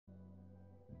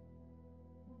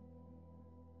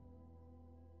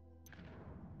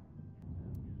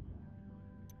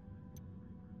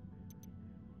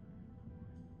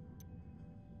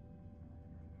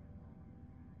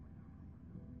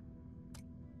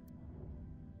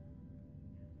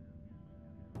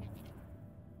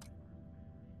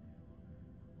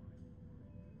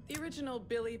The original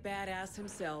Billy Badass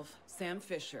himself, Sam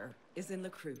Fisher, is in the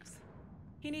cruise.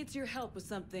 He needs your help with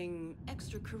something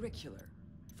extracurricular.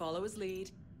 Follow his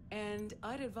lead, and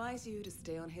I'd advise you to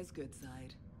stay on his good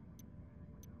side.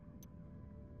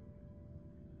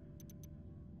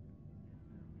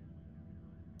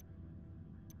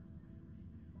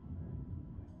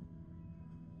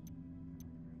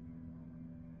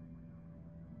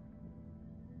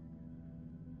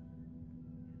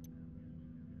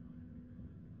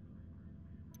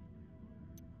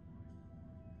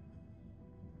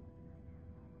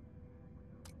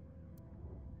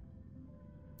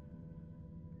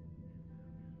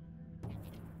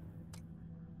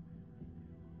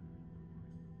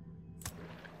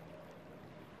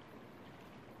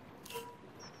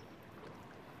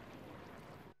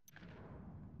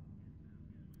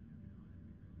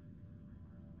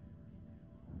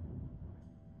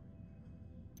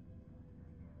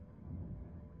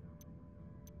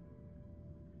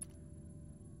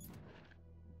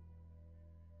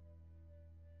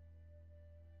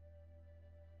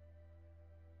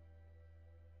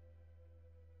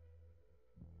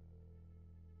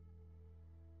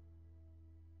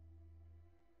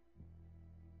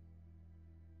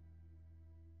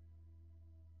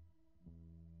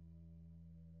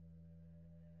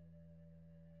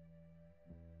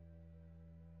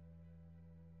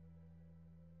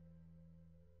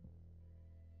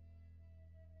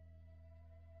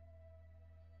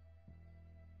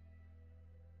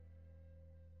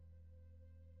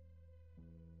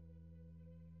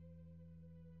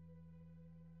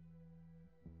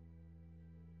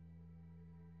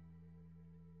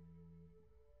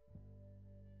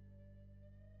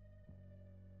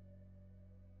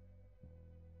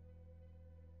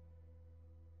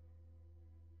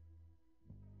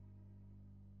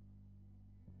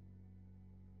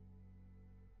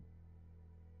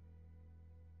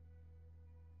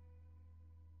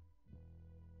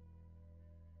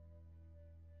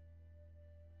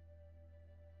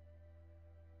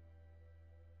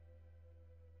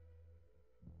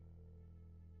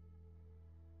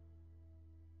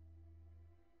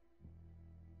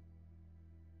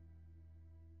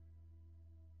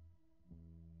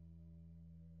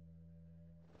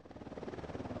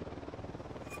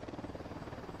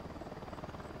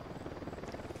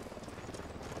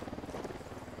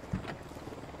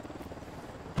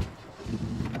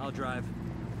 I'll drive.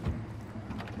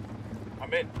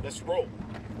 I'm in. Let's roll.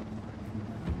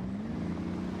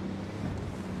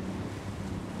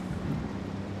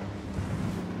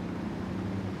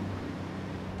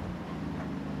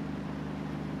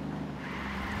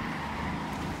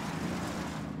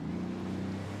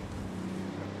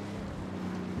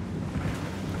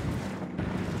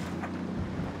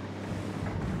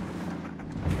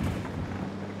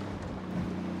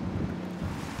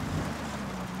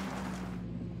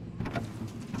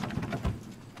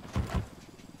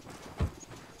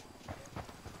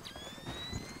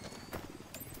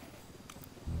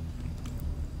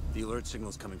 The alert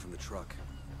signal's coming from the truck.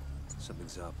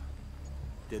 Something's up.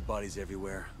 Dead bodies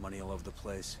everywhere, money all over the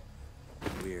place.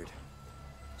 Weird.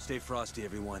 Stay frosty,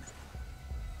 everyone.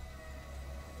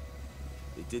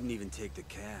 They didn't even take the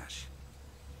cash.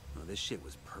 No, this shit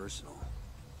was personal.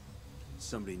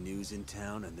 Somebody new's in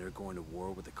town and they're going to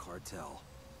war with the cartel.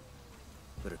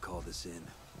 Better call this in.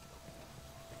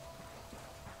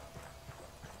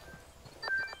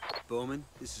 Bowman,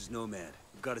 this is Nomad.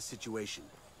 We've got a situation.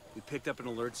 We picked up an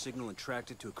alert signal and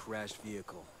tracked it to a crashed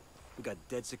vehicle. We got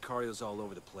dead Sicarios all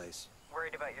over the place.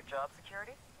 Worried about your job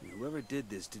security? Whoever did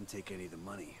this didn't take any of the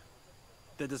money.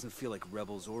 That doesn't feel like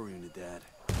rebels or Unidad.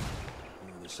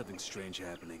 There's something strange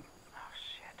happening. Oh,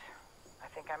 shit. I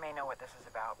think I may know what this is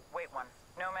about. Wait one.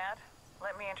 Nomad,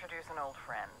 let me introduce an old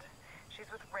friend. She's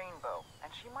with Rainbow,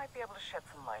 and she might be able to shed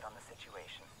some light on the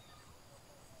situation.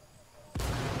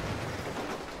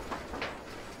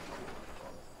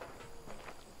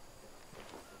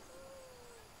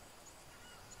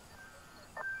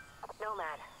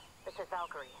 Nomad, this is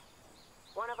Valkyrie.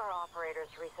 One of our operators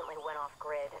recently went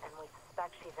off-grid, and we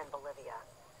suspect she's in Bolivia.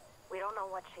 We don't know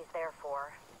what she's there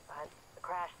for, but the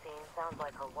crash scene sounds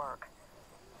like her work.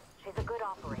 She's a good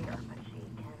operator, but she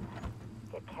can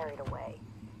get carried away.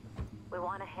 We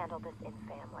want to handle this in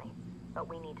family, but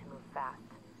we need to move fast.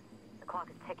 The clock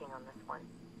is ticking on this one.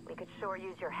 We could sure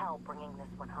use your help bringing this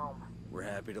one home. We're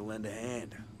happy to lend a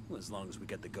hand, as long as we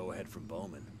get the go-ahead from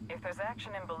Bowman. If there's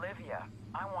action in Bolivia,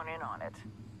 I want in on it.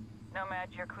 Nomad,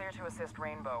 you're clear to assist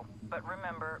Rainbow, but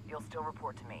remember, you'll still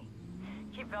report to me.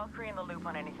 Keep Valkyrie in the loop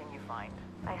on anything you find.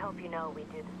 I hope you know we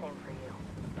do the same for you.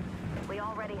 We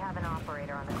already have an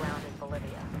operator on the ground in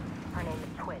Bolivia. Her name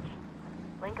is Twitch.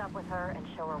 Link up with her and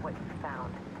show her what you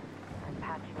found. I'm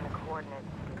patching the coordinates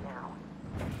to you now.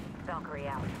 Valkyrie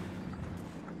out.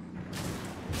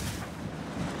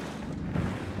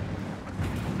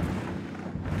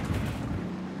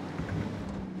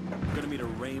 We're gonna meet a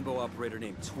Rainbow operator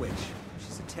named Twitch.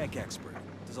 She's a tech expert.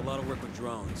 Does a lot of work with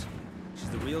drones. She's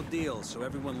the real deal, so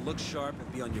everyone look sharp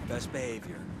and be on your best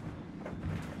behavior.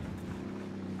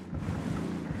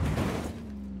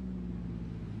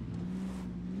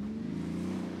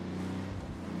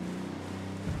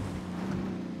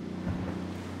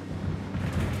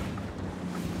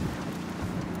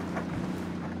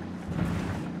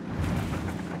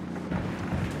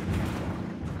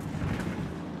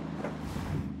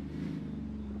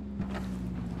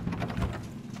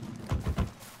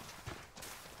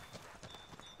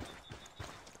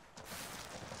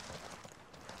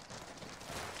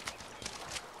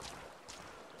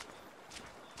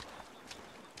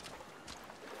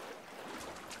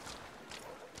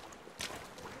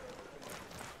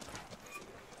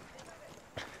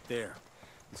 There.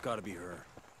 It's gotta be her.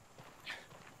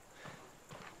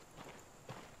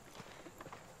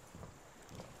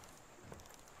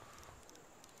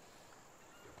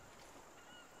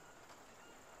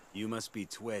 You must be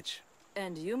Twitch.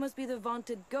 And you must be the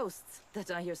vaunted ghosts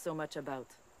that I hear so much about.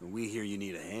 We hear you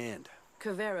need a hand.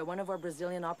 Caveira, one of our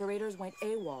Brazilian operators, went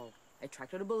AWOL. I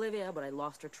tracked her to Bolivia, but I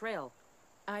lost her trail.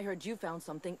 I heard you found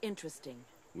something interesting.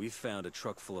 We found a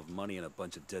truck full of money and a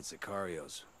bunch of dead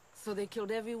sicarios. So they killed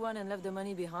everyone and left the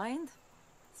money behind?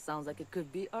 Sounds like it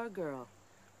could be our girl.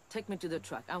 Take me to the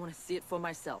truck. I want to see it for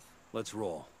myself. Let's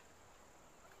roll.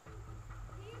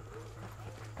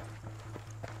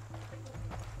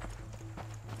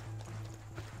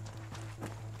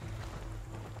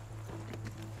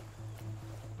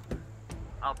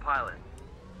 I'll pilot.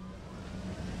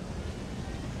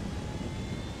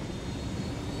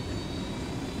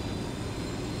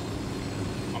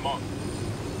 I'm on.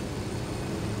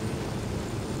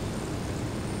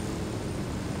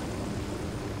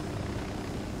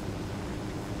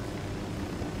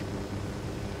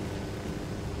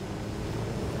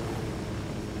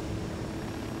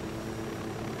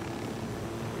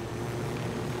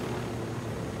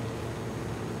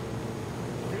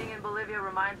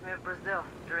 Reminds me of Brazil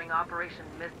during Operation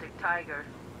Mystic Tiger.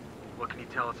 What can you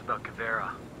tell us about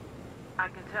Caveira? I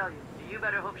can tell you. You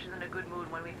better hope she's in a good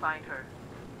mood when we find her.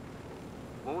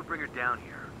 What would bring her down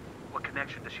here? What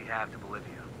connection does she have to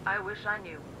Bolivia? I wish I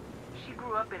knew. She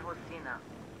grew up in Rosina.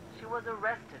 She was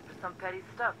arrested for some petty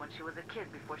stuff when she was a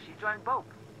kid before she joined BOP.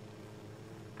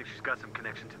 Think she's got some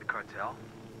connection to the cartel?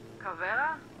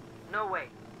 Caveira? No way.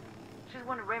 She's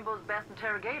one of Rainbow's best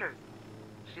interrogators.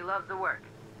 She loves the work.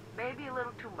 Maybe a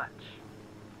little too much.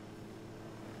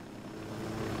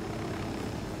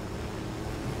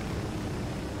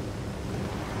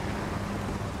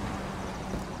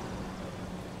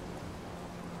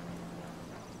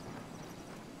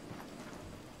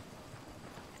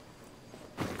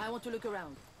 I want to look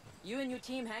around. You and your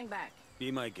team hang back.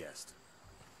 Be my guest.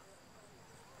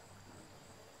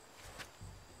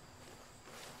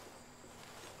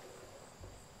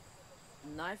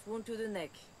 Knife wound to the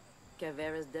neck.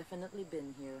 Caveira's definitely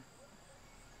been here.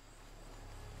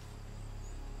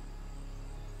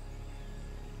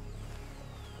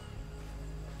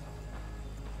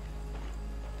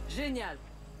 Génial!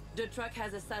 The truck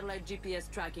has a satellite GPS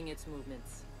tracking its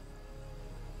movements.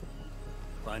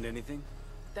 Find anything?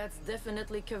 That's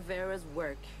definitely Caveira's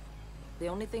work. The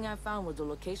only thing I found was the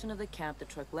location of the camp the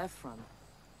truck left from.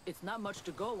 It's not much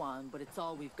to go on, but it's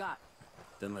all we've got.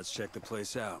 Then let's check the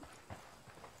place out.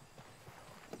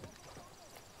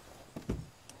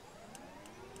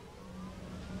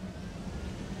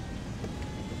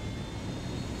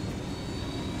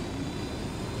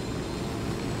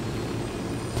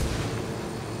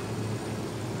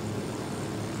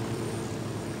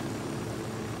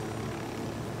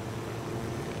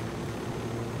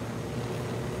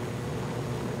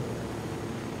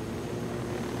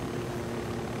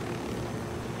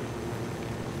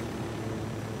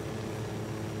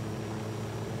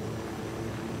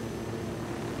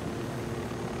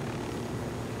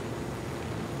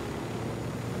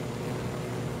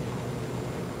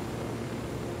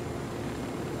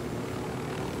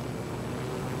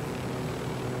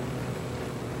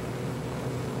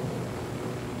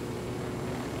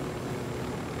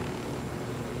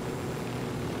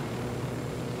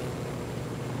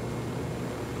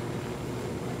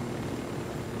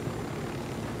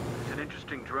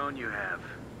 Interesting drone you have.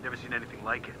 Never seen anything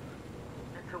like it.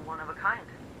 It's a one of a kind.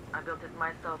 I built it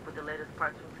myself with the latest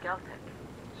parts from Skeltech.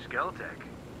 Skeltech?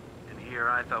 And here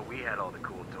I thought we had all the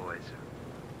cool toys.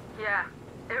 Yeah,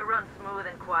 it runs smooth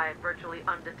and quiet, virtually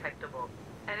undetectable.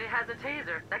 And it has a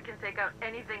taser that can take out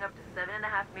anything up to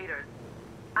 7.5 meters.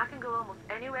 I can go almost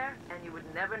anywhere, and you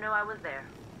would never know I was there.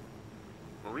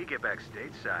 When we get back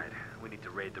stateside, we need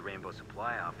to raid the Rainbow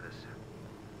Supply office.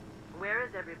 Where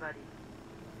is everybody?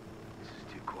 This is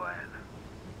too quiet.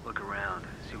 Look around,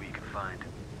 see what you can find.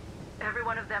 Every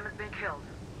one of them has been killed.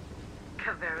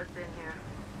 Caveira's in here.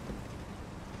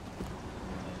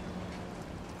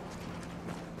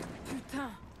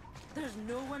 Putain, there's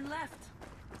no one left.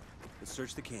 Let's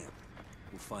search the camp.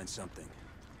 We'll find something.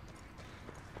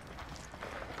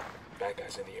 Bad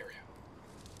guys in the area.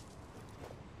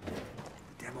 The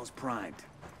demo's primed.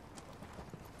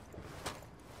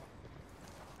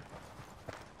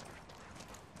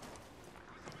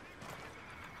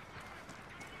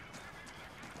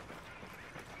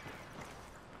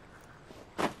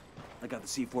 I got the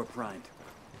C4 primed.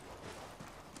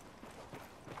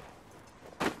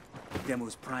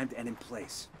 Demo's primed and in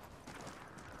place.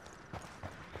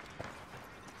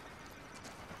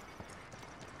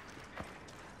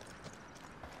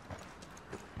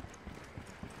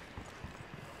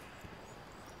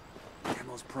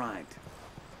 Demo's primed.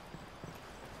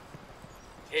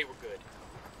 Hey, we're good.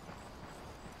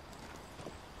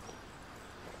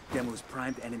 Demo's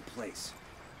primed and in place.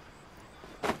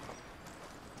 I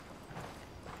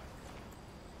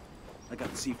got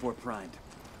the C4 primed.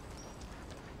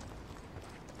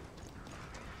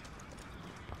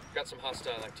 Got some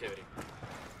hostile activity.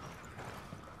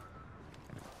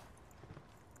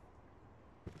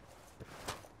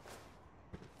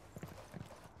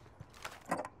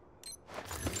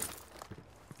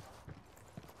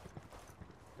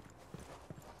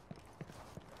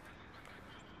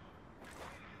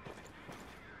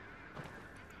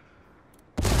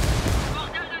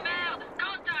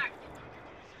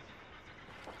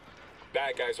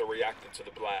 Bad guys are reacting to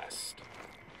the blast.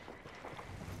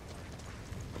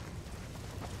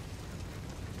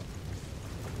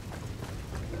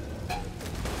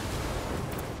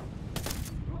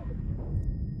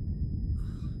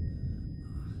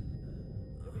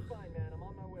 You'll be fine, man. I'm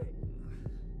on my way.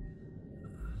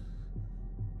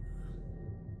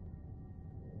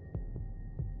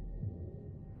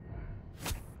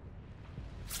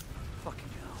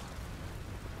 Fucking hell.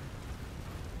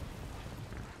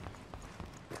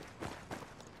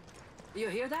 You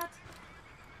hear that?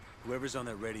 Whoever's on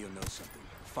that radio knows something.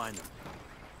 Find them.